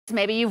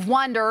Maybe you've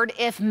wondered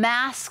if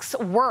masks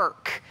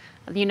work.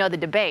 You know the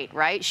debate,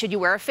 right? Should you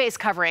wear a face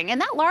covering?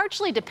 And that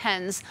largely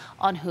depends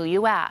on who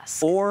you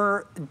ask.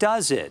 Or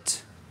does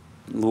it?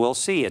 We'll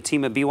see. A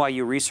team of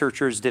BYU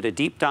researchers did a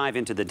deep dive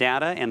into the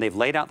data, and they've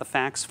laid out the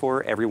facts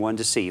for everyone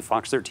to see.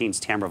 Fox 13's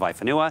Tamara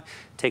Vaifanua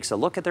takes a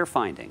look at their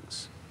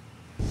findings.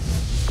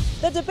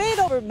 The debate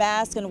over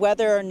masks and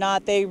whether or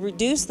not they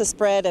reduce the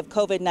spread of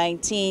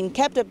COVID-19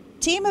 kept a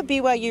team of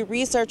BYU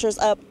researchers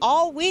up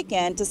all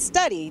weekend to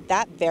study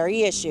that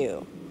very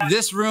issue.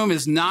 This room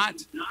is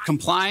not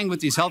complying with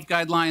these health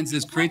guidelines.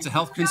 This creates a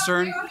health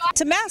concern.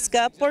 To mask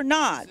up or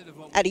not.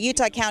 At a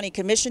Utah County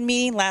Commission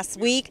meeting last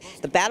week,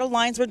 the battle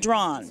lines were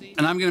drawn.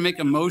 And I'm going to make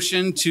a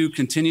motion to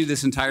continue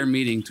this entire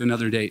meeting to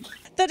another date.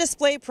 The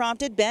display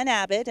prompted Ben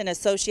Abbott, an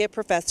associate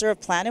professor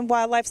of plant and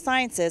wildlife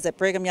sciences at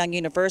Brigham Young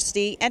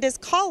University, and his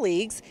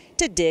colleagues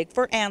to dig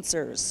for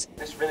answers.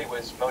 This really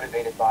was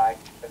motivated by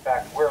the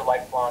fact we're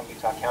lifelong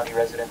Utah County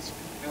residents.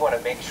 We want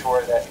to make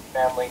sure that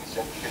families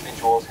and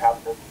individuals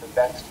have the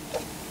best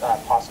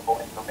possible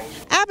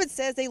information. Abbott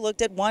says they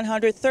looked at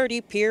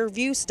 130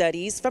 peer-reviewed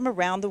studies from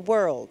around the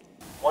world.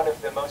 One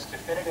of the most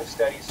definitive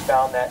studies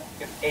found that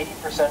if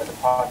 80% of the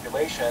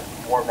population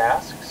wore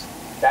masks,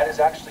 that is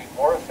actually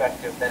more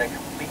effective than a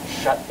complete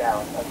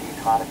shutdown of the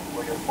economy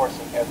where you're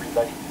forcing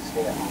everybody to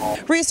stay at home.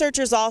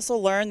 Researchers also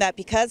learned that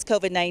because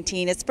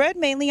COVID-19 is spread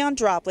mainly on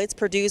droplets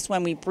produced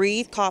when we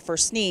breathe, cough, or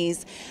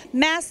sneeze,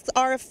 masks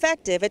are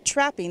effective at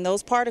trapping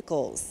those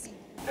particles.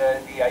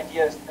 The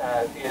idea is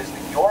that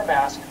your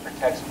mask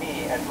protects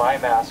me and my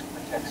mask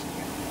protects you.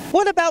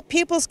 What about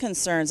people's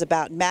concerns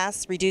about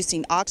masks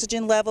reducing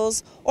oxygen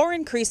levels or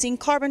increasing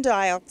carbon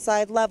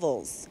dioxide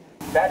levels?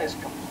 That is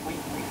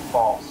completely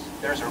false.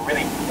 There's a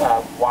really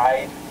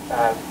wide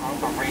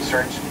group of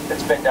research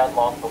that's been done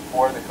long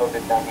before the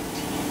COVID-19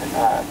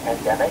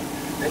 pandemic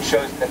that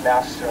shows that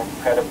masks are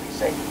incredibly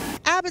safe.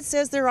 Abbott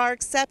says there are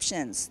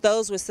exceptions.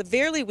 Those with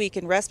severely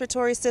weakened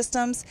respiratory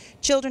systems,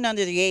 children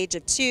under the age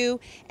of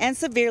 2, and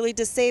severely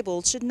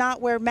disabled should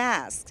not wear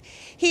masks.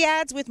 He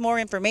adds, with more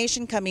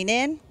information coming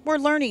in, we're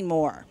learning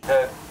more.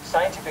 The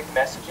scientific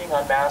messaging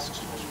on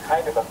masks was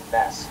kind of a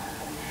mess.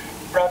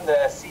 From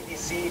the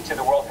CDC to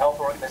the World Health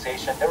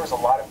Organization, there was a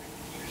lot of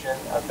confusion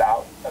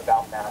about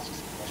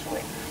masks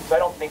initially. So I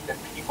don't think that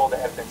people that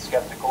have been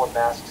skeptical of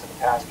masks in the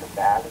past are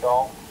bad at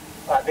all.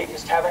 They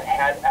just haven't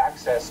had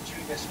access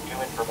to this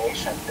new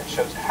information that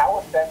shows how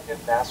effective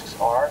masks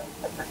are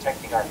at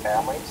protecting our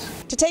families.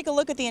 To take a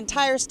look at the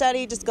entire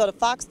study, just go to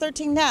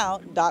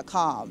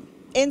fox13now.com.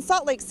 In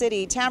Salt Lake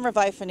City, Tamara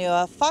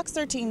Vaifanua, Fox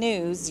 13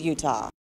 News, Utah.